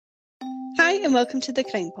and welcome to the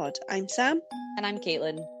Crime Pod. I'm Sam. And I'm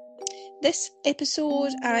Caitlin. This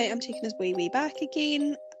episode, I am taking us way back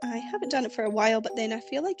again. I haven't done it for a while, but then I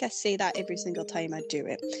feel like I say that every single time I do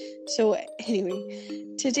it. So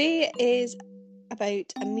anyway, today is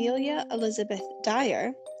about Amelia Elizabeth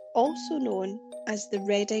Dyer, also known as the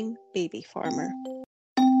Reading baby farmer.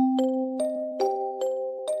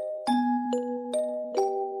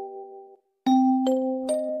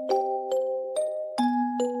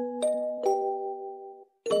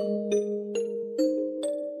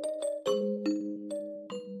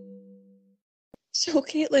 So,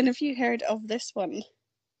 Caitlin, have you heard of this one?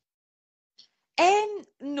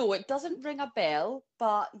 No, it doesn't ring a bell,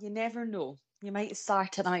 but you never know. You might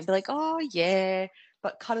start and I might be like, oh yeah,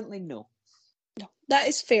 but currently no. No, that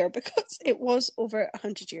is fair because it was over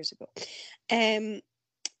 100 years ago.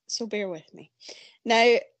 So bear with me.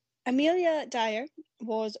 Now, Amelia Dyer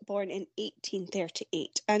was born in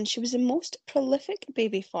 1838 and she was the most prolific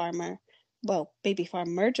baby farm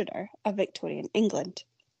murderer of Victorian England.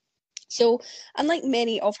 So, unlike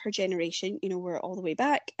many of her generation, we're all the way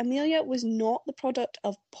back, Amelia was not the product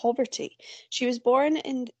of poverty. She was born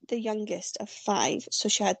in the youngest of 5, so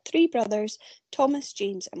she had 3 brothers, Thomas,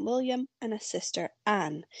 James and William, and a sister,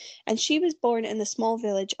 Anne. And she was born in the small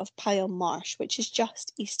village of Pile Marsh, which is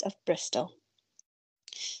just east of Bristol.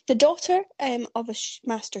 The daughter of a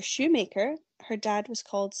master shoemaker, her dad was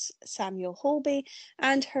called Samuel Holby,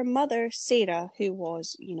 and her mother, Sarah, who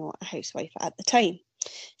was, a housewife at the time.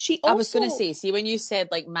 I was going to say, see, when you said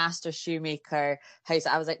like master shoemaker house,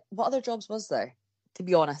 I was like, what other jobs was there? To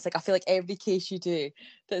be honest, like I feel like every case you do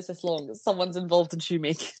that's this long, someone's involved in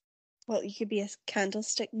shoemaking. Well, you could be a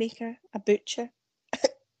candlestick maker, a butcher,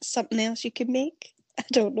 something else you could make. I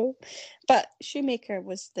don't know. But shoemaker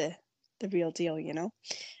was the real deal,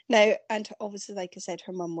 Now, and obviously, like I said,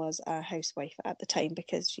 her mum was a housewife at the time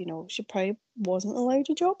because, she probably wasn't allowed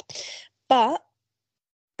a job. But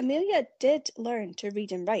Amelia did learn to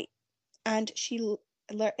read and write, and she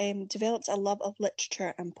developed a love of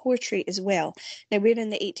literature and poetry as well. Now, we're in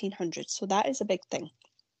the 1800s, so that is a big thing.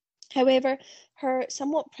 However, her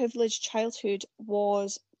somewhat privileged childhood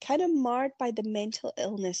was kind of marred by the mental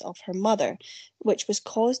illness of her mother, which was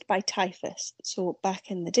caused by typhus. So back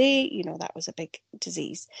in the day, that was a big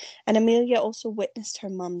disease. And Amelia also witnessed her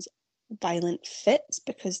mum's violent fits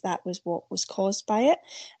because that was what was caused by it,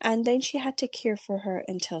 and then she had to care for her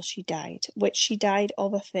until she died, which she died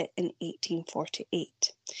of a fit in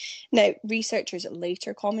 1848. Now, researchers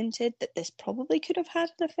later commented that this probably could have had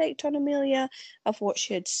an effect on Amelia of what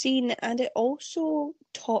she had seen, and it also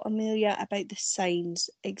taught Amelia about the signs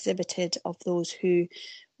exhibited of those who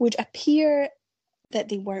would appear that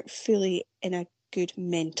they weren't fully in a good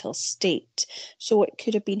mental state. So it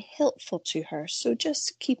could have been helpful to her. So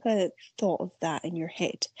just keep a thought of that in your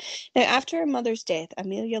head. Now, after her mother's death,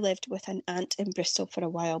 Amelia lived with an aunt in Bristol for a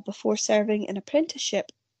while before serving an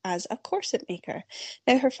apprenticeship as a corset maker.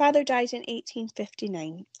 Now, her father died in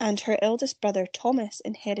 1859 and her eldest brother Thomas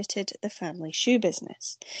inherited the family shoe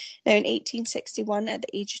business. Now, in 1861, at the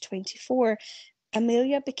age of 24,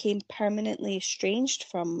 Amelia became permanently estranged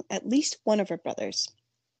from at least one of her brothers,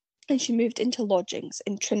 and she moved into lodgings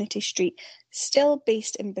in Trinity Street, still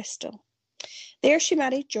based in Bristol. There she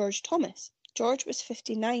married George Thomas. George was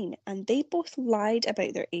 59, and they both lied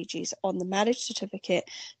about their ages on the marriage certificate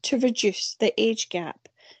to reduce the age gap,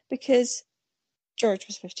 because George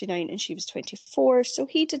was 59 and she was 24, so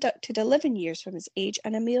he deducted 11 years from his age,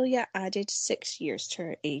 and Amelia added 6 years to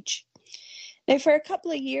her age. Now, for a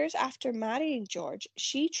couple of years after marrying George,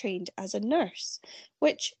 she trained as a nurse,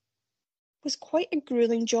 which was quite a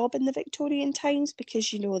grueling job in the Victorian times because,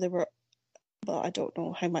 there were, well, I don't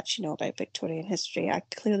know how much you know about Victorian history. I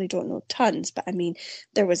clearly don't know tons, but I mean,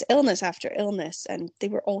 there was illness after illness, and they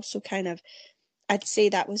were also kind of, I'd say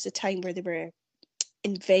that was the time where they were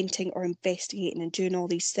inventing or investigating and doing all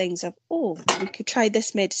these things of, we could try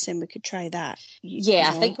this medicine, we could try that.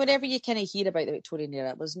 I think whenever you kind of hear about the Victorian era,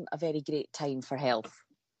 it wasn't a very great time for health.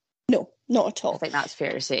 No, not at all. I think that's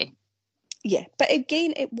fair to say. Yeah, but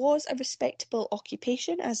again, it was a respectable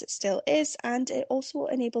occupation, as it still is, and it also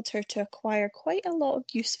enabled her to acquire quite a lot of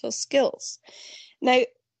useful skills. Now,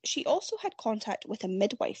 she also had contact with a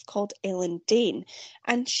midwife called Ellen Dane,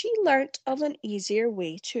 and she learnt of an easier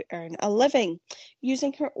way to earn a living,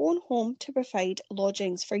 using her own home to provide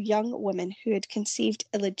lodgings for young women who had conceived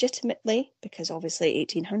illegitimately, because obviously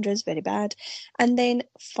 1800s, very bad, and then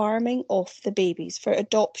farming off the babies for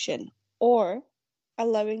adoption, or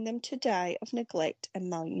allowing them to die of neglect and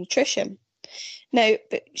malnutrition. Now,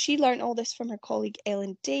 but she learned all this from her colleague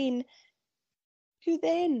Ellen Dane, who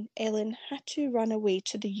then, Ellen, had to run away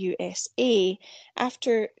to the USA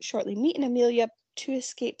after shortly meeting Amelia to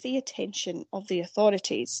escape the attention of the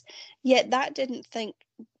authorities. Yet that didn't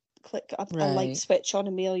click a light switch on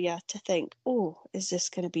Amelia to think, oh, is this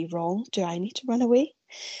going to be wrong? Do I need to run away?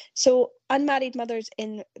 So unmarried mothers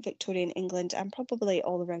in Victorian England and probably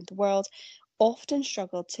all around the world often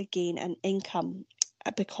struggled to gain an income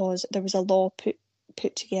because there was a law put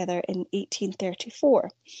together in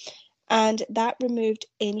 1834. And that removed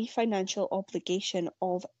any financial obligation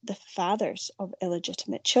of the fathers of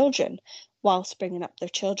illegitimate children whilst bringing up their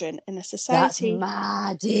children in a society.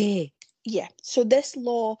 That's mad. Yeah. So this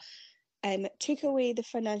law took away the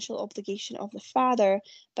financial obligation of the father,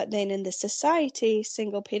 but then in the society,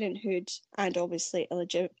 single parenthood and obviously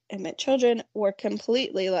illegitimate children were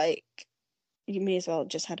completely like, you may as well have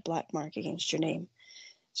just had a black mark against your name.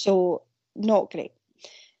 So not great.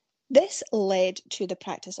 This led to the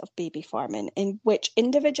practice of baby farming, in which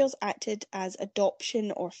individuals acted as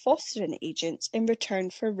adoption or fostering agents in return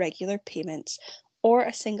for regular payments or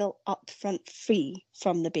a single upfront fee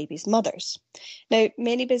from the baby's mothers. Now,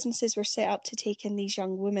 many businesses were set up to take in these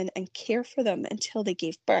young women and care for them until they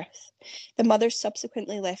gave birth. The mothers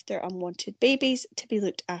subsequently left their unwanted babies to be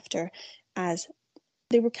looked after, as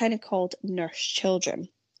they were kind of called nurse children.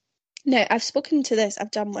 Now, I've spoken to this, I've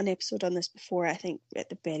done one episode on this before, I think at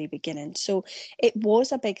the very beginning. So it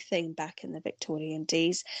was a big thing back in the Victorian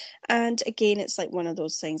days. And again, it's like one of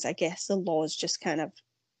those things, I guess the laws just kind of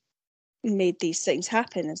made these things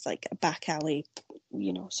happen as like a back alley,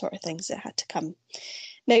 sort of things that had to come.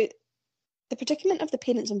 Now, the predicament of the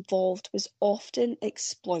parents involved was often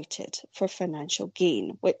exploited for financial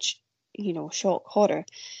gain, which shock horror.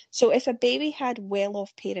 So if a baby had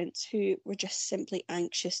well-off parents who were just simply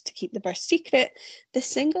anxious to keep the birth secret, the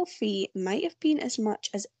single fee might have been as much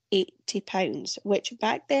as £80, which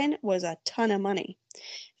back then was a ton of money.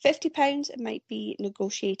 £50 might be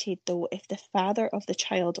negotiated, though, if the father of the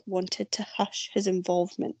child wanted to hush his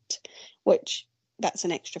involvement, which that's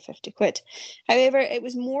an extra £50. However, it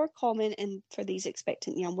was more common for these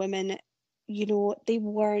expectant young women, they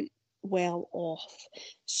weren't well off.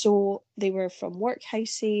 So they were from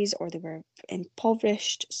workhouses or they were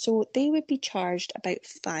impoverished, so they would be charged about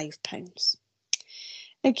 £5.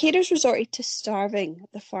 Now, carers resorted to starving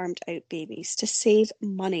the farmed out babies to save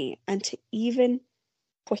money and to even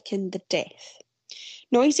quicken the death.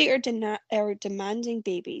 Noisy or demanding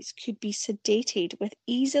babies could be sedated with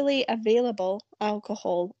easily available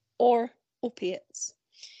alcohol or opiates.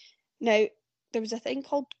 Now, there was a thing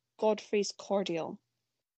called Godfrey's cordial,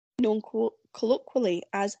 known colloquially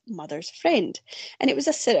as mother's friend, and it was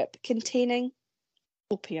a syrup containing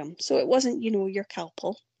opium, so it wasn't your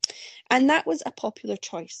Calpol, and that was a popular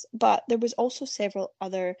choice. But there was also several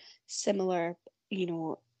other similar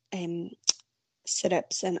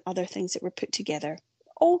syrups and other things that were put together,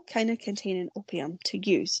 all kind of containing opium to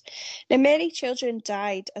use. Now, many children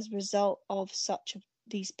died as a result of such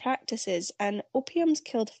these practices, and opiums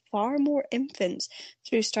killed far more infants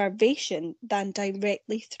through starvation than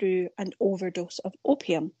directly through an overdose of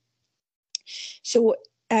opium. So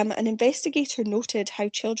an investigator noted how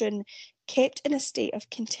children kept in a state of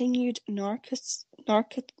continued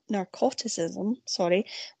narcoticism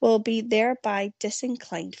will be thereby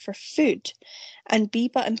disinclined for food and be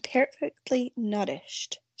but imperfectly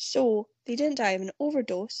nourished. So they didn't die of an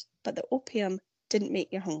overdose, but the opium didn't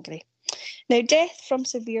make you hungry. Now, death from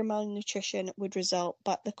severe malnutrition would result,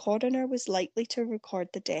 but the coroner was likely to record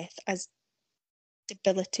the death as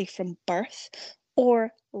debility from birth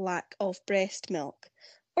or lack of breast milk,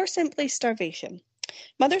 or simply starvation.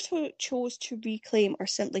 Mothers who chose to reclaim or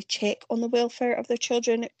simply check on the welfare of their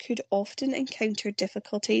children could often encounter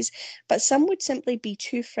difficulties, but some would simply be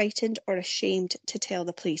too frightened or ashamed to tell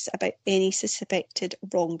the police about any suspected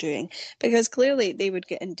wrongdoing, because clearly they would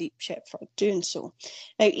get in deep shit for doing so.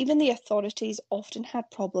 Now, even the authorities often had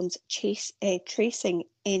problems tracing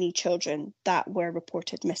any children that were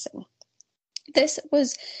reported missing. This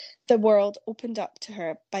was the world opened up to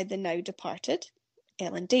her by the now departed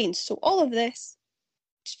Ellen Danes. So all of this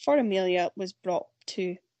for Amelia was brought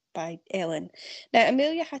to by Ellen. Now,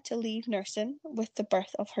 Amelia had to leave nursing with the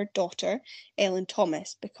birth of her daughter, Ellen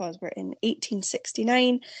Thomas, because we're in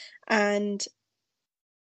 1869, and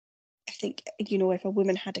I think, if a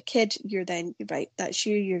woman had a kid, you're right, that's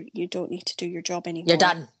you don't need to do your job anymore. You're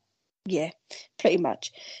done. Yeah, pretty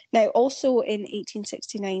much. Now, also in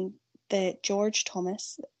 1869, the George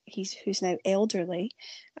Thomas, who's now elderly,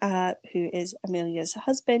 who is Amelia's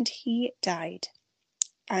husband, he died.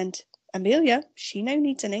 And Amelia, she now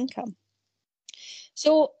needs an income.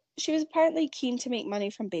 So she was apparently keen to make money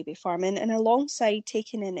from baby farming, and alongside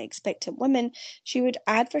taking in expectant women, she would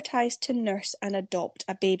advertise to nurse and adopt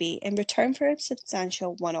a baby in return for a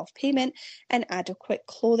substantial one-off payment and adequate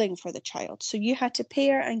clothing for the child. So you had to pay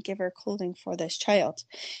her and give her clothing for this child.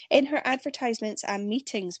 In her advertisements and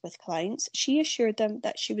meetings with clients, she assured them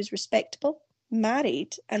that she was respectable,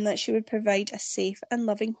 married, and that she would provide a safe and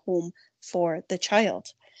loving home for the child.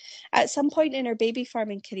 At some point in her baby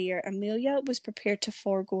farming career, Amelia was prepared to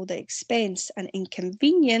forego the expense and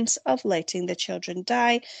inconvenience of letting the children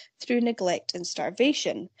die through neglect and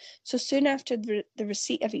starvation. So soon after the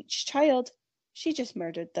receipt of each child, she just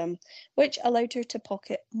murdered them, which allowed her to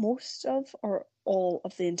pocket most of or all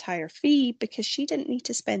of the entire fee because she didn't need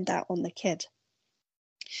to spend that on the kid.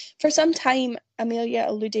 For some time, Amelia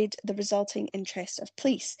eluded the resulting interest of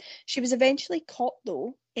police. She was eventually caught,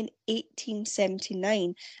 though, in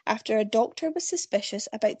 1879 after a doctor was suspicious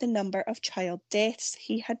about the number of child deaths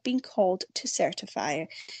he had been called to certify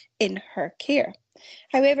in her care.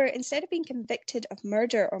 However, instead of being convicted of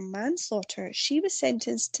murder or manslaughter, she was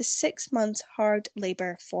sentenced to 6 months hard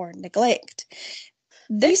labour for neglect.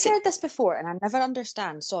 We've heard this before, and I never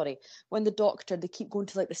understand, sorry, when the doctor, they keep going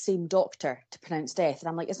to like the same doctor to pronounce death. And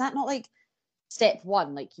I'm like, is that not like step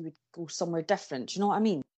one? Like you would go somewhere different. Do you know what I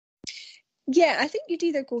mean? Yeah, I think you'd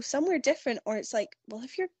either go somewhere different or it's like, well,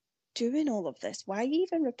 if you're doing all of this, why are you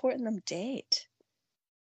even reporting them dead?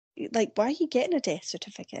 Like, why are you getting a death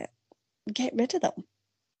certificate? Get rid of them.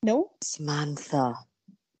 No? Samantha.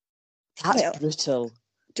 That's brutal.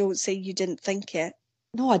 Don't say you didn't think it.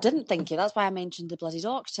 No, I didn't think it. That's why I mentioned the bloody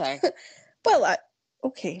doctor. Well,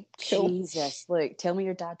 okay, cool. Jesus, look, tell me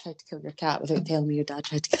your dad tried to kill your cat without telling me your dad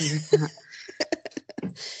tried to kill your cat.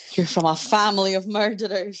 You're from a family of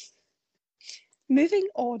murderers. Moving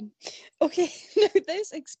on. Okay, now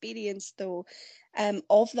this experience, though,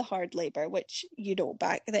 of the hard labour, which, you know,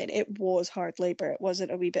 back then it was hard labour, it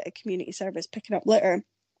wasn't a wee bit of community service picking up litter,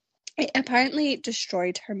 it apparently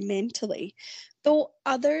destroyed her mentally, though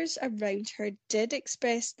others around her did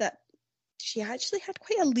express that she actually had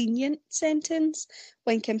quite a lenient sentence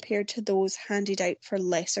when compared to those handed out for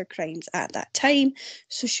lesser crimes at that time,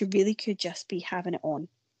 so she really could just be having it on.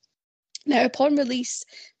 Now, upon release,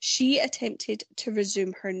 she attempted to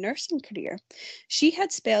resume her nursing career. She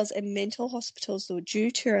had spells in mental hospitals, though,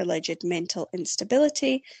 due to her alleged mental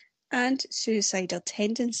instability and suicidal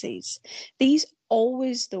tendencies. These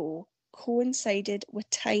always, though, coincided with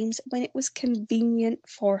times when it was convenient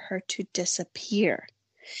for her to disappear.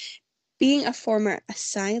 Being a former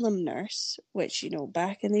asylum nurse, which, you know,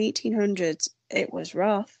 back in the 1800s, it was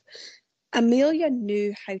rough, Amelia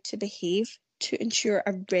knew how to behave to ensure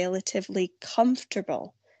a relatively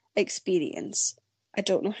comfortable experience. I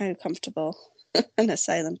don't know how comfortable an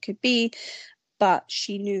asylum could be, but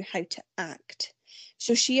she knew how to act.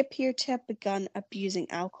 So she appeared to have begun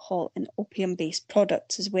abusing alcohol and opium-based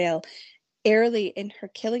products as well early in her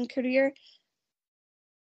killing career.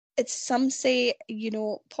 It's some say, you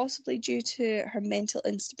know, possibly due to her mental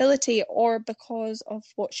instability or because of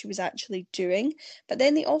what she was actually doing. But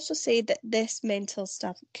then they also say that this mental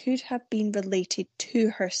stuff could have been related to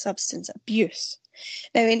her substance abuse.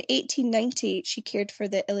 Now, in 1890, she cared for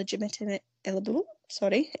the illegitimate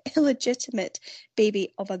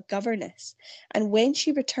baby of a governess. And when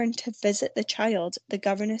she returned to visit the child, the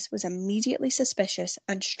governess was immediately suspicious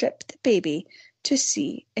and stripped the baby to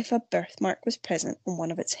see if a birthmark was present on one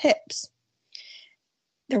of its hips.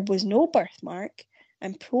 There was no birthmark,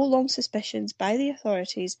 and prolonged suspicions by the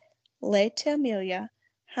authorities led to Amelia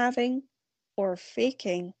having or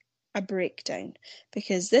faking a breakdown,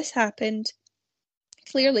 because this happened.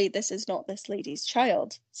 Clearly, this is not this lady's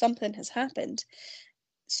child. Something has happened.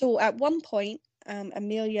 So at one point,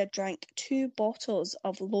 Amelia drank 2 bottles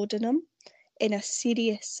of laudanum in a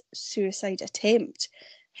serious suicide attempt.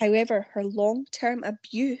 However, her long-term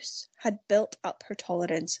abuse had built up her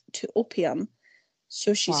tolerance to opium,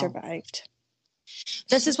 so she survived.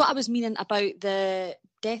 This is what I was meaning about the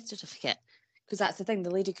death certificate, because that's the thing.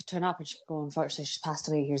 The lady could turn up and she could go, unfortunately, she's passed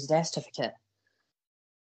away, here's the death certificate.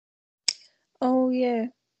 Oh, yeah.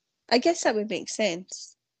 I guess that would make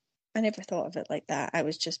sense. I never thought of it like that. I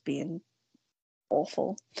was just being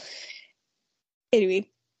awful. Anyway,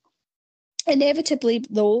 inevitably,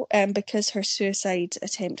 though, because her suicide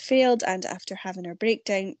attempt failed and after having her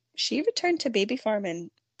breakdown, she returned to baby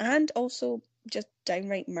farming and also just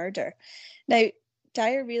downright murder. Now,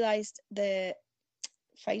 Dyer realised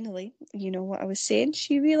finally, you know what I was saying,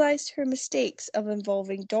 she realised her mistakes of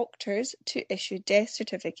involving doctors to issue death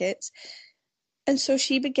certificates, and so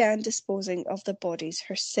she began disposing of the bodies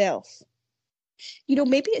herself.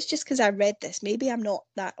 maybe it's just because I read this. Maybe I'm not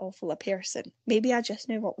that awful a person. Maybe I just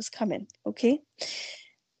knew what was coming, okay?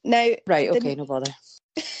 Now, Right, okay, no bother.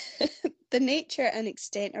 the nature and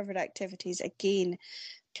extent of her activities again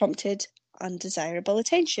prompted undesirable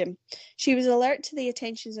attention. She was alert to the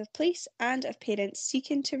attentions of police and of parents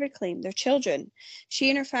seeking to reclaim their children. She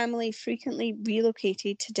and her family frequently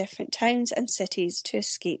relocated to different towns and cities to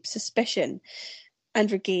escape suspicion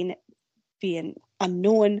and regain being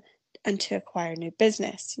unknown and to acquire new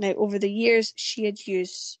business. Now, over the years, she had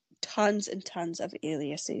used tons and tons of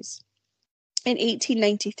aliases. In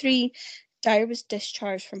 1893, Dyer was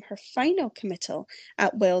discharged from her final committal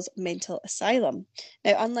at Wells Mental Asylum.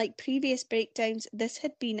 Now, unlike previous breakdowns, this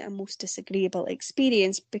had been a most disagreeable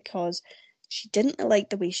experience because she didn't like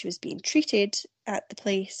the way she was being treated at the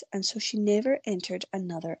place, and so she never entered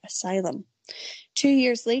another asylum. 2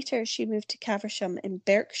 years later, she moved to Caversham in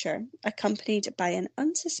Berkshire, accompanied by an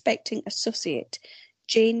unsuspecting associate,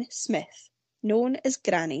 Jane Smith, known as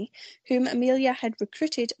Granny, whom Amelia had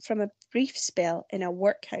recruited from a brief spell in a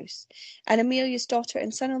workhouse, and Amelia's daughter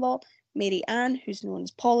and son-in-law, Mary Ann, who's known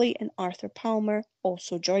as Polly, and Arthur Palmer,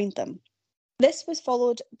 also joined them. This was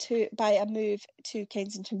followed by a move to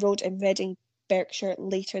Kensington Road in Reading, Berkshire,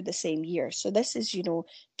 later the same year. So this is,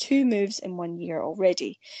 2 moves in 1 year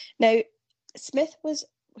already. Now, Smith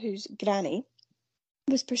who's Granny,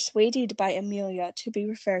 was persuaded by Amelia to be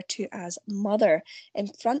referred to as mother in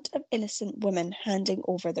front of innocent women handing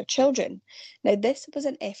over their children. Now, this was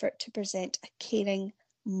an effort to present a caring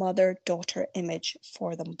mother-daughter image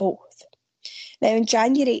for them both. Now, in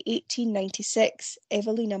January 1896,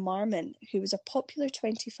 Evelina Marmon, who was a popular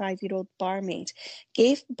 25-year-old barmaid,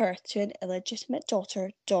 gave birth to an illegitimate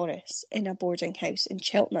daughter, Doris, in a boarding house in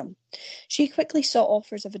Cheltenham. She quickly sought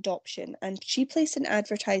offers of adoption, and she placed an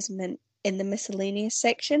advertisement in the miscellaneous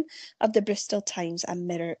section of the Bristol Times and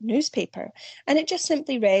Mirror newspaper, and it just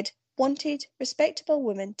simply read, "Wanted respectable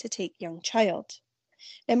woman to take young child."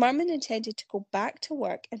 Now, Marmon intended to go back to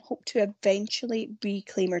work and hoped to eventually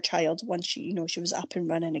reclaim her child once she was up and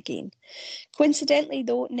running again. Coincidentally,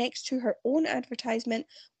 though, next to her own advertisement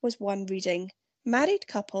was one reading, "Married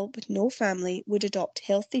couple with no family would adopt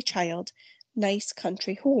healthy child, nice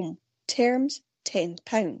country home. Terms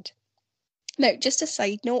 £10." Now, just a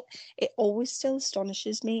side note, it always still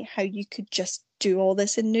astonishes me how you could just do all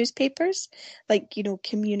this in newspapers, like,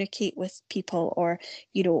 communicate with people or,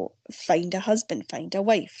 find a husband, find a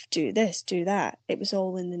wife, do this, do that. It was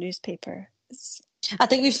all in the newspaper. I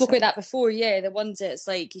think we've spoken about that before, yeah, the ones that it's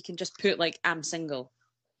like you can just put like "I'm single"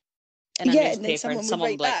 in a and then newspaper and someone would someone will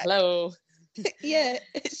write be like, back. "Hello." Yeah,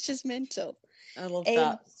 it's just mental. I love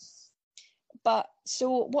that. But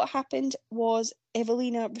so what happened was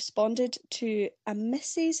Evelina responded to a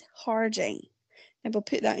Mrs. Harding, and we'll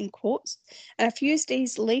put that in quotes. And a few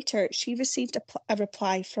days later, she received a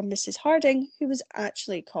reply from Mrs. Harding, who was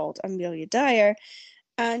actually called Amelia Dyer,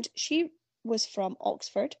 and she was from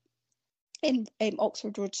Oxford, in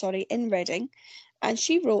Oxford Road, in Reading. And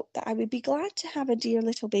she wrote that I would be glad to have a dear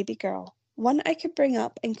little baby girl, one I could bring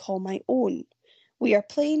up and call my own. We are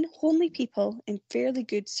plain, homely people in fairly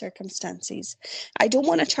good circumstances. I don't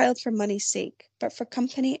want a child for money's sake, but for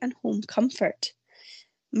company and home comfort.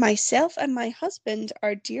 Myself and my husband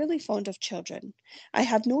are dearly fond of children. I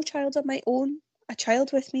have no child of my own. A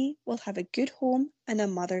child with me will have a good home and a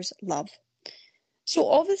mother's love. So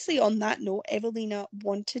obviously on that note, Evelina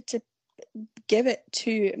wanted to give it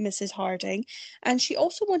to Mrs. Harding, and she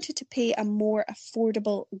also wanted to pay a more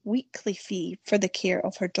affordable weekly fee for the care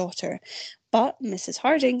of her daughter. But Mrs.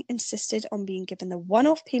 Harding insisted on being given the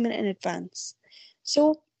one-off payment in advance.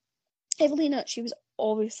 So Evelina, she was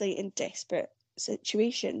obviously in desperate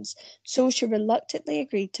situations, so she reluctantly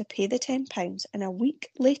agreed to pay the £10, and a week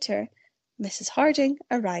later, Mrs. Harding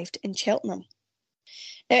arrived in Cheltenham.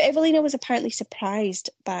 Now, Evelina was apparently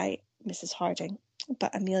surprised by Mrs. Harding,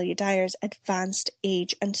 but Amelia Dyer's advanced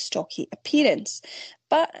age and stocky appearance.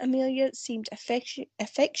 But Amelia seemed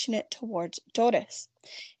affectionate towards Doris.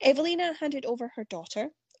 Evelina handed over her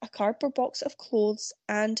daughter, a cardboard box of clothes,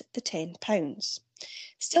 and the £10.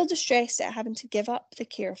 Still distressed at having to give up the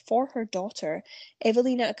care for her daughter,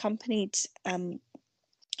 Evelina accompanied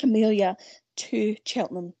Amelia to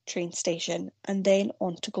Cheltenham train station and then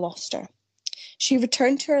on to Gloucester. She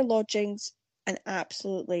returned to her lodgings an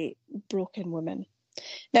absolutely broken woman.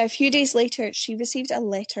 Now, a few days later, she received a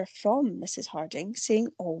letter from Mrs. Harding saying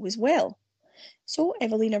all was well. So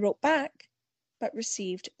Evelina wrote back, but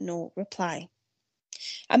received no reply.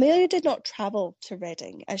 Amelia did not travel to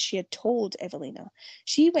Reading as she had told Evelina.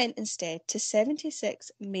 She went instead to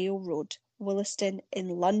 76 Mayo Road, Williston in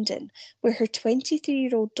London, where her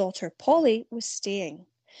 23-year-old daughter Polly was staying.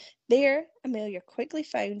 There, Amelia quickly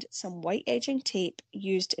found some white edging tape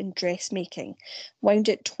used in dressmaking, wound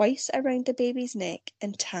it twice around the baby's neck,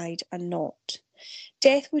 and tied a knot.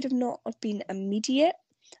 Death would have not have been immediate,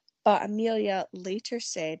 but Amelia later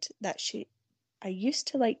said that I used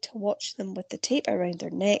to like to watch them with the tape around their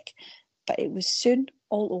neck, but it was soon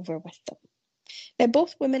all over with them. Now,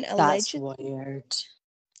 both women alleged... That's weird.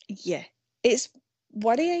 Yeah, it's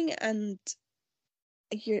worrying, and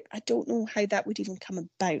I don't know how that would even come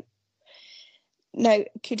about. Now,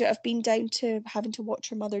 could it have been down to having to watch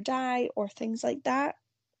her mother die or things like that?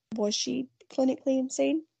 Was she clinically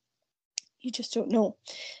insane? You just don't know.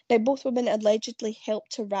 Now, both women allegedly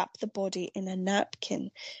helped to wrap the body in a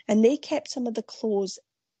napkin, and they kept some of the clothes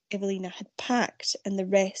Evelina had packed, and the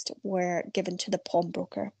rest were given to the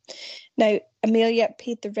pawnbroker. Now, Amelia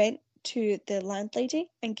paid the rent to the landlady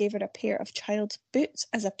and gave her a pair of child's boots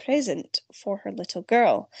as a present for her little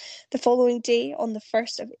girl. The following day, on the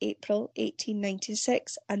 1st of April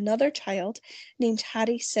 1896, another child named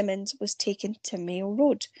Harry Simmons was taken to Mayo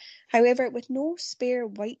Road. However, with no spare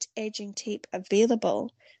white edging tape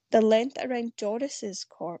available, the length around Doris's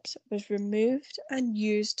corpse was removed and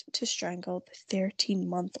used to strangle the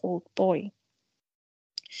 13-month-old boy.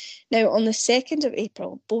 Now, on the 2nd of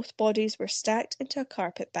April, both bodies were stacked into a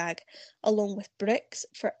carpet bag along with bricks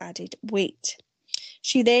for added weight.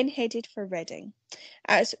 She then headed for Reading.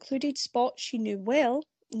 At a secluded spot she knew well,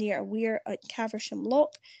 near a weir at Caversham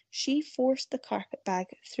Lock, she forced the carpet bag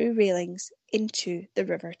through railings into the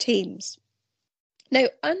River Thames. Now,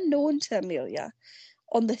 unknown to Amelia,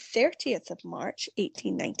 on the 30th of March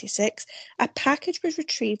 1896, a package was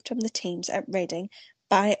retrieved from the Thames at Reading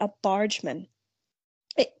by a bargeman.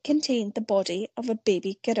 It contained the body of a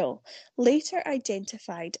baby girl, later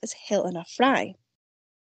identified as Helena Fry.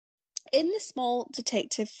 In the small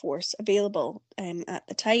detective force available at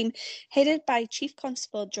the time, headed by Chief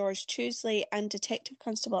Constable George Chousley and Detective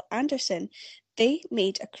Constable Anderson, they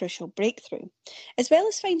made a crucial breakthrough. As well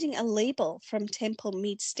as finding a label from Temple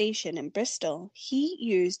Mead Station in Bristol, he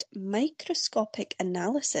used microscopic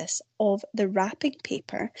analysis of the wrapping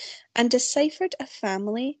paper and deciphered a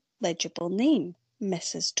family legible name,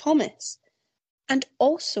 Mrs. Thomas, and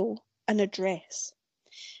also an address.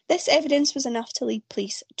 This evidence was enough to lead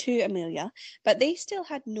police to Amelia, but they still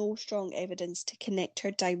had no strong evidence to connect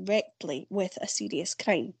her directly with a serious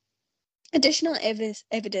crime. Additional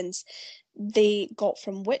evidence they got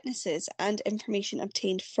from witnesses and information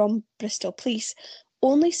obtained from Bristol police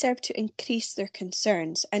only served to increase their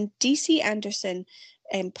concerns, and DC Anderson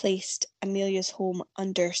placed Amelia's home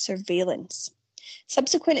under surveillance.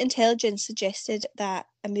 Subsequent intelligence suggested that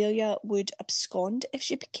Amelia would abscond if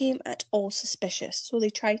she became at all suspicious, so they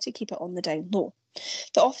tried to keep it on the down low.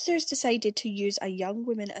 The officers decided to use a young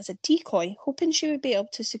woman as a decoy, hoping she would be able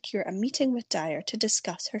to secure a meeting with Dyer to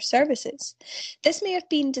discuss her services. This may have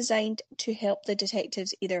been designed to help the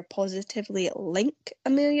detectives either positively link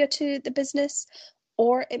Amelia to the business,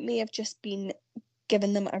 or it may have just been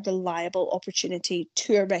given them a reliable opportunity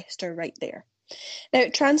to arrest her right there. Now,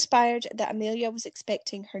 it transpired that Amelia was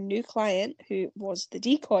expecting her new client, who was the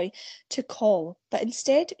decoy, to call, but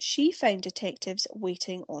instead she found detectives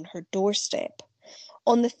waiting on her doorstep.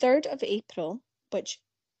 On the 3rd of April, which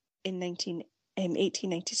in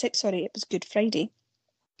 1896, it was Good Friday,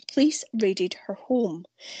 police raided her home.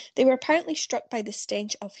 They were apparently struck by the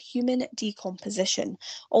stench of human decomposition,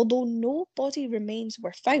 although no body remains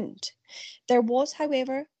were found. There was,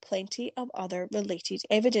 however, plenty of other related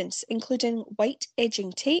evidence, including white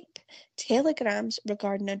edging tape, telegrams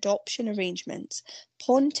regarding adoption arrangements,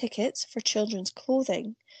 pawn tickets for children's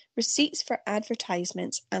clothing, receipts for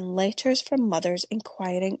advertisements, and letters from mothers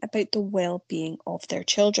inquiring about the well-being of their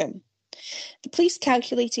children. The police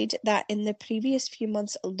calculated that in the previous few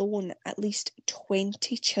months alone, at least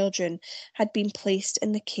 20 children had been placed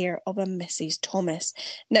in the care of a Mrs. Thomas,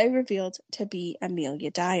 now revealed to be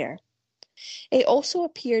Amelia Dyer. It also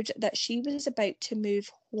appeared that she was about to move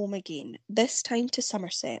home again, this time to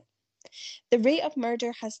Somerset. The rate of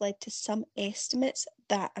murder has led to some estimates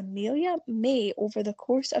that Amelia may, over the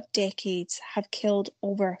course of decades, have killed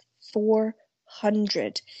over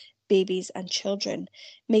 400 babies and children,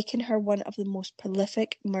 making her one of the most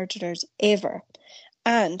prolific murderers ever,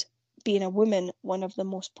 and being a woman, one of the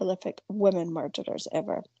most prolific women murderers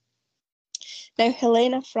ever. Now,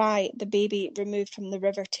 Helena Fry, the baby removed from the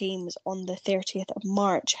River Thames on the 30th of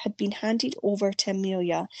March, had been handed over to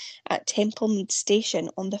Amelia at Temple Mead Station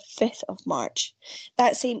on the 5th of March.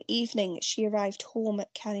 That same evening, she arrived home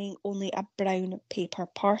carrying only a brown paper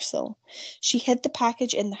parcel. She hid the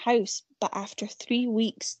package in the house, but after 3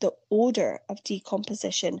 weeks, the odour of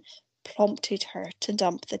decomposition prompted her to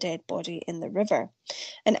dump the dead body in the river.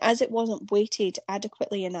 And as it wasn't weighted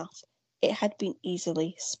adequately enough, it had been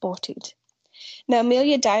easily spotted. Now,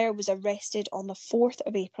 Amelia Dyer was arrested on the 4th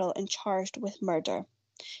of April and charged with murder.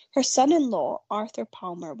 Her son-in-law, Arthur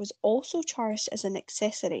Palmer, was also charged as an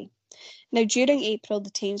accessory. Now, during April,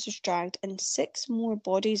 the Thames was dragged and 6 more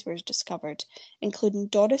bodies were discovered, including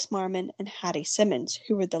Doris Marmon and Harry Simmons,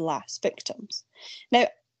 who were the last victims. Now,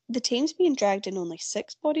 the Thames being dragged and only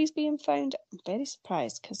 6 bodies being found, I'm very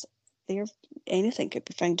surprised because anything could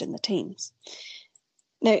be found in the Thames.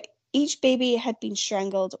 Now, each baby had been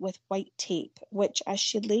strangled with white tape, which, as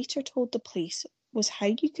she later told the police, was how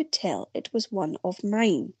you could tell it was one of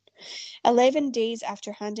mine. 11 days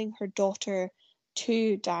after handing her daughter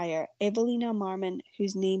to Dyer, Evelina Marmon,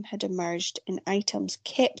 whose name had emerged in items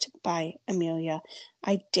kept by Amelia,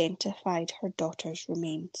 identified her daughter's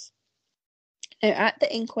remains. Now, at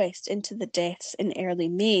the inquest into the deaths in early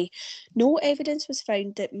May, no evidence was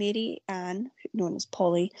found that Mary Ann, known as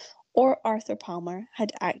Polly, or Arthur Palmer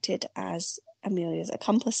had acted as Amelia's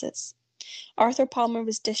accomplices. Arthur Palmer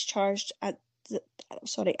was discharged at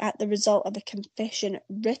the result of a confession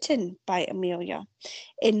written by Amelia.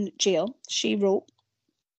 In jail, she wrote,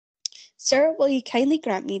 "Sir, will you kindly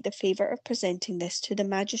grant me the favour of presenting this to the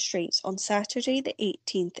magistrates on Saturday the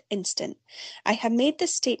 18th instant? I have made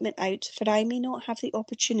this statement out, for I may not have the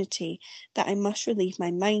opportunity that I must relieve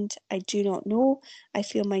my mind. I do not know. I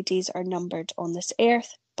feel my days are numbered on this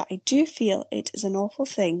earth. But I do feel it is an awful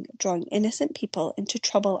thing, drawing innocent people into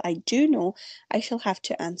trouble I do know I shall have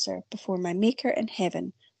to answer before my Maker in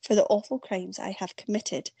heaven for the awful crimes I have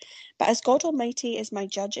committed. But as God Almighty is my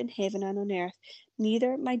judge in heaven and on earth,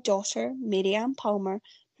 neither my daughter, Mary Ann Palmer,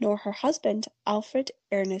 nor her husband, Alfred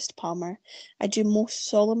Ernest Palmer, I do most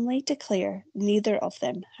solemnly declare neither of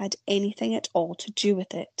them had anything at all to do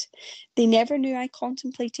with it. They never knew I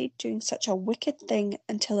contemplated doing such a wicked thing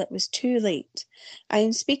until it was too late. I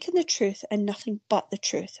am speaking the truth and nothing but the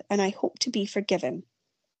truth, and I hope to be forgiven.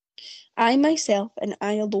 I myself and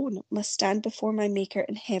I alone must stand before my Maker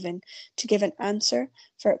in heaven to give an answer,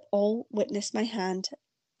 for all witness my hand,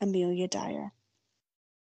 Amelia Dyer."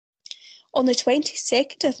 On the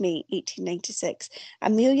 22nd of May 1896,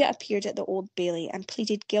 Amelia appeared at the Old Bailey and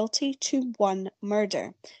pleaded guilty to one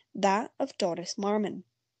murder, that of Doris Marmon.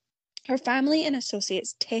 Her family and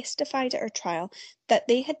associates testified at her trial that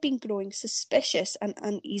they had been growing suspicious and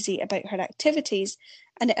uneasy about her activities,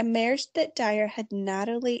 and it emerged that Dyer had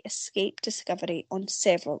narrowly escaped discovery on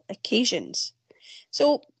several occasions.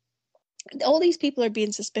 So all these people are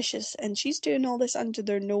being suspicious, and she's doing all this under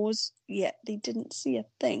their nose, yet they didn't see a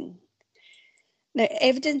thing. Now,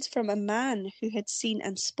 evidence from a man who had seen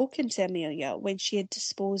and spoken to Amelia when she had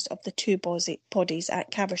disposed of the 2 bodies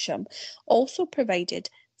at Caversham also provided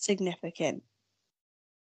significant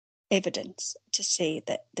evidence to say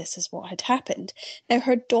that this is what had happened. Now,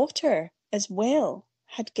 her daughter as well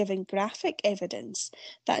had given graphic evidence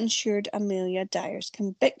that ensured Amelia Dyer's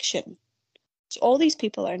conviction. So all these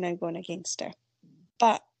people are now going against her,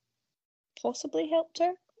 but possibly helped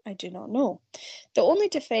her? I do not know. The only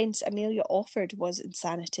defence Amelia offered was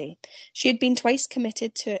insanity. She had been twice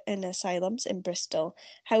committed in asylums in Bristol.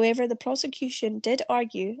 However, the prosecution did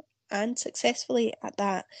argue, and successfully at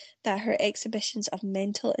that her exhibitions of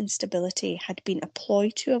mental instability had been a ploy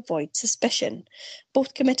to avoid suspicion.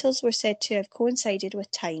 Both committals were said to have coincided with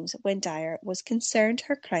times when Dyer was concerned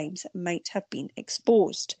her crimes might have been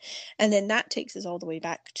exposed. And then that takes us all the way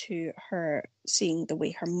back to her seeing the way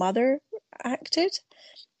her mother acted.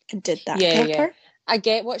 And did that help her? I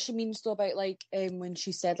get what she means though about when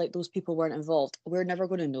she said those people weren't involved. We're never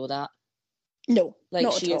going to know that. No,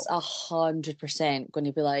 not she at is all. 100% going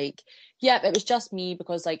to be like, yep, it was just me,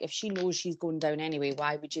 because if she knows she's going down anyway,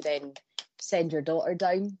 why would you then send your daughter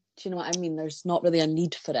down? Do you know what I mean? There's not really a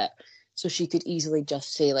need for it. So she could easily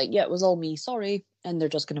just say yeah, it was all me, sorry. And they're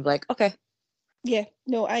just going to be like, okay. Yeah,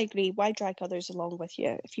 no, I agree. Why drag others along with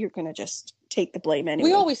you if you're going to just take the blame anyway?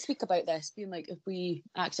 We always speak about this, being if we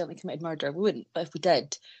accidentally committed murder, we wouldn't. But if we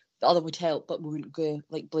did, the other would help, but we wouldn't go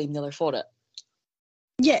blame the other for it.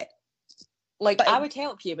 Yeah. I would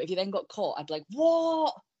help you, but if you then got caught, I'd be like,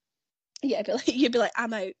 what? Yeah, you'd be like,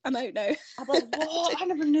 I'm out now. I'd be like, what? I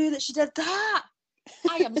never knew that she did that.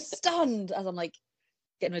 I am stunned, as I'm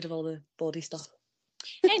getting rid of all the body stuff.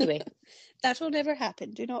 Anyway. That will never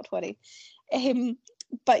happen, do not worry.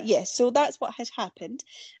 But yes, so that's what had happened.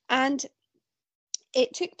 And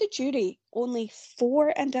it took the jury only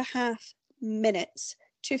 4.5 minutes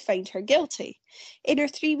to find her guilty. In her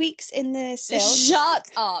 3 weeks in the cell... Shut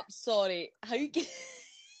up, sorry.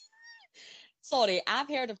 Sorry, I've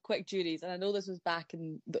heard of quick juries, and I know this was back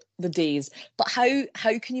in the days, but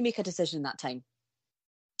how can you make a decision in that time?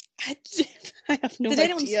 I have no Did idea.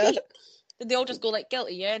 anyone speak? Did they all just go like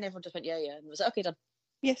guilty, yeah, and everyone just went, yeah, and it was like, okay, done.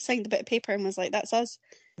 Yeah, signed a bit of paper and was like, that's us.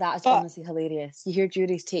 That is honestly hilarious. You hear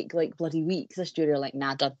juries take like bloody weeks. This jury are like,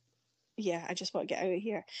 nah, done. Yeah, I just want to get out of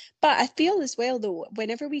here. But I feel as well, though,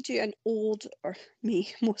 whenever we do an old, or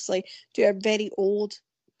me mostly, do a very old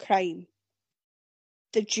crime,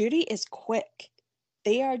 the jury is quick.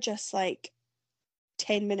 They are just like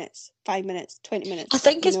 10 minutes, 5 minutes, 20 minutes. I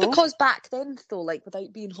think it's because back then, though, like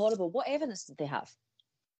without being horrible, what evidence did they have?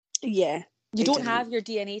 Yeah. You don't have your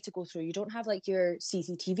DNA to go through. You don't have like your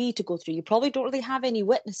CCTV to go through. You probably don't really have any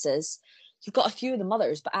witnesses. You've got a few of the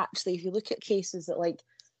mothers, but actually, if you look at cases that like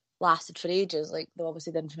lasted for ages, like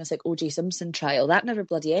obviously the infamous like OJ Simpson trial, that never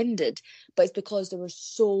bloody ended. But it's because there was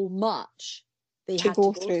so much they had to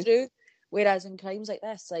go through. Whereas in crimes like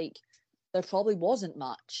this, like there probably wasn't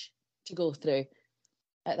much to go through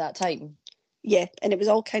at that time. Yeah, and it was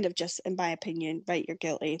all kind of just, in my opinion, right, you're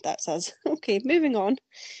guilty, that's us. Okay, moving on.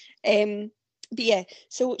 But yeah,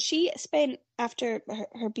 so she spent, after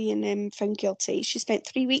her being found guilty, she spent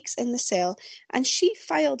 3 weeks in the cell, and she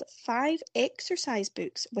filed 5 exercise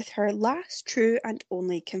books with her last true and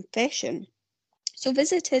only confession. So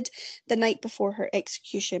visited the night before her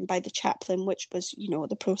execution by the chaplain, which was,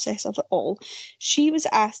 the process of it all, she was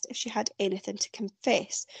asked if she had anything to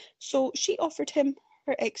confess. So she offered him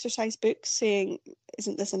her exercise book, saying,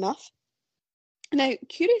 "Isn't this enough?" Now,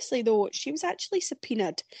 curiously though, she was actually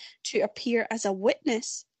subpoenaed to appear as a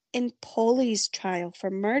witness in Polly's trial for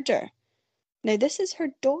murder. Now, this is her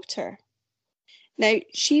daughter. Now,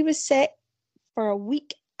 she was set for a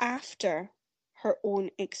week after her own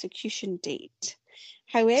execution date.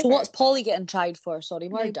 However... So what's Polly getting tried for? Sorry,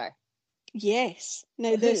 murder? Yes.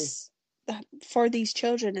 Now, for these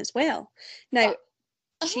children as well. Now,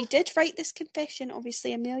 she did write this confession.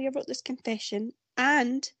 Obviously, Amelia wrote this confession,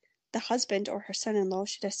 and the husband, or her son-in-law,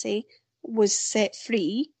 should I say, was set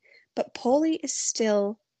free, but Polly is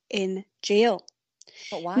still in jail.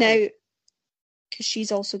 But why? Now, because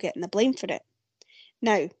she's also getting the blame for it.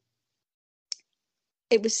 Now,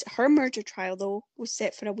 it was her murder trial, though, was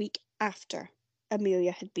set for a week after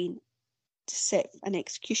Amelia had been set an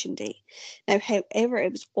execution date. Now, however,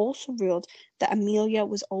 it was also ruled that Amelia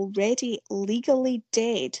was already legally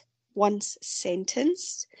dead once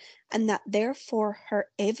sentenced, and that therefore her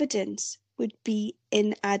evidence would be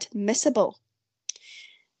inadmissible.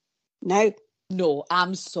 Now... No,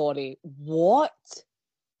 I'm sorry. What?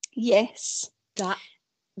 Yes.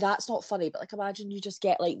 That's not funny, but like imagine you just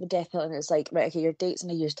get like the death penalty and it's like, right, okay, your date's in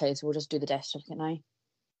a year's time, so we'll just do the death certificate now.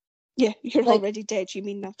 Yeah, you're like, already dead, you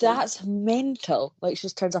mean nothing. That's mental. Like, she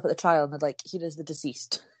just turns up at the trial and they're like, here is the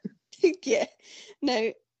deceased. Yeah.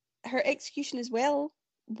 Now, her execution as well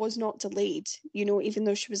was not delayed, even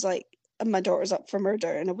though she was like, my daughter's up for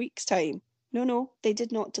murder in a week's time. No, they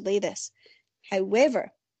did not delay this.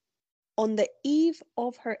 However, on the eve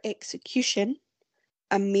of her execution,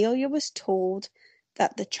 Amelia was told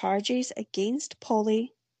that the charges against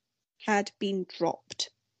Polly had been dropped.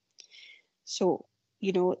 So,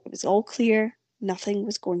 it was all clear, nothing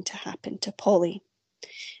was going to happen to Polly.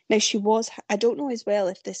 Now, I don't know as well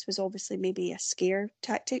if this was obviously maybe a scare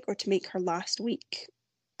tactic or to make her last week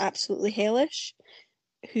absolutely hellish.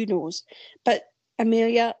 Who knows? But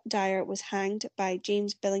Amelia Dyer was hanged by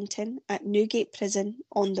James Billington at Newgate Prison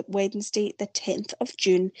on the Wednesday, the 10th of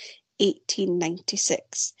June,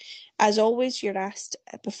 1896. As always, you're asked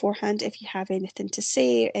beforehand if you have anything to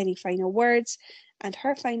say, any final words, and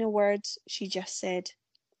her final words, she just said,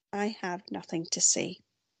 "I have nothing to say."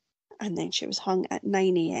 And then she was hung at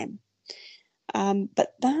 9 a.m.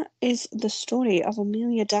 But that is the story of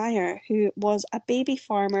Amelia Dyer, who was a baby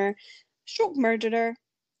farmer, stroke murderer,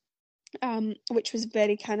 which was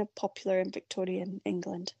very kind of popular in Victorian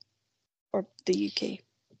England or the UK.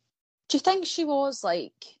 Do you think she was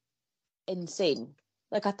like insane?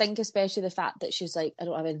 Like, I think especially the fact that she's like, I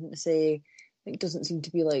don't have anything to say. It doesn't seem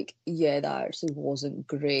to be like, yeah, that actually wasn't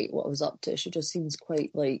great what I was up to. She just seems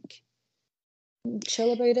quite like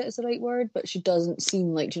chill about it is the right word, but she doesn't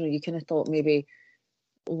seem like, you kind of thought maybe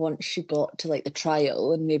once she got to like the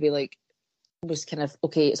trial and maybe like was kind of,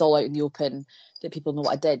 okay, it's all out in the open that people know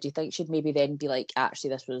what I did. Do you think she'd maybe then be like,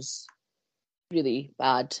 actually, this was really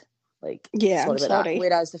bad? Like, yeah, sorry I'm about sorry. that.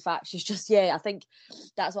 Whereas the fact she's just, I think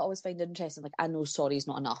that's what I always find interesting. Like, I know sorry is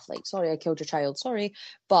not enough. Like, sorry, I killed your child, sorry.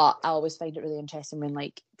 But I always find it really interesting when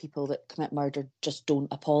like people that commit murder just don't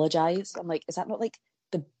apologise. I'm like, is that not like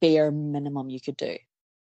the bare minimum you could do?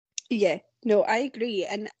 Yeah, no, I agree.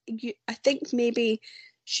 And I think maybe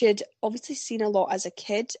she'd obviously seen a lot as a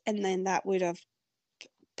kid, and then that would have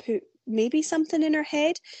put maybe something in her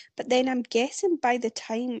head. But then I'm guessing by the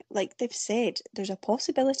time, like they've said, there's a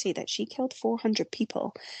possibility that she killed 400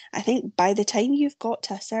 people. I think by the time you've got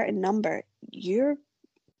to a certain number, you're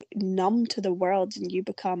numb to the world and you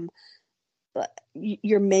become,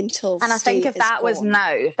 your mental And I think state if is that was gone.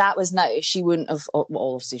 now, she wouldn't have, well,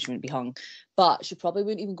 obviously she wouldn't be hung, but she probably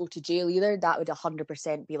wouldn't even go to jail either. That would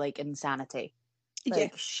 100% be like insanity. Yeah,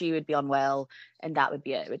 Like, she would be unwell, and that would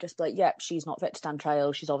be it. It would just be like, yep, she's not fit to stand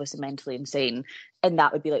trial. She's obviously mentally insane. And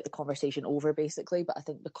that would be like the conversation over, basically. But I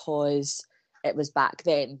think because it was back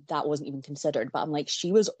then, that wasn't even considered. But I'm like,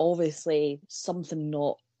 she was obviously something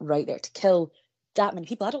not right there to kill that many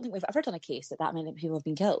people. I don't think we've ever done a case that many people have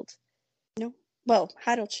been killed. no. Well,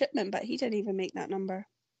 Harold Shipman, but he didn't even make that number.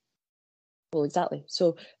 Well, exactly.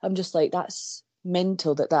 So I'm just like, that's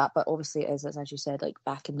mental that, but obviously it is, as you said, like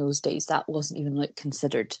back in those days, that wasn't even like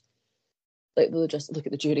considered. Like, they'll just look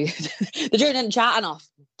at the jury. The jury didn't chat enough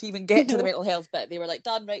to even get to the No, mental health bit. They were like,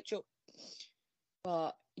 done, right, Joe.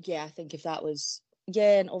 But yeah, I think if that was,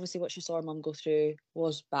 yeah, and obviously what she saw her mum go through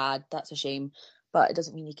was bad. That's a shame. But it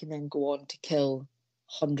doesn't mean you can then go on to kill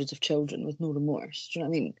hundreds of children with no remorse. Do you know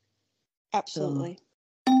what I mean? So, absolutely.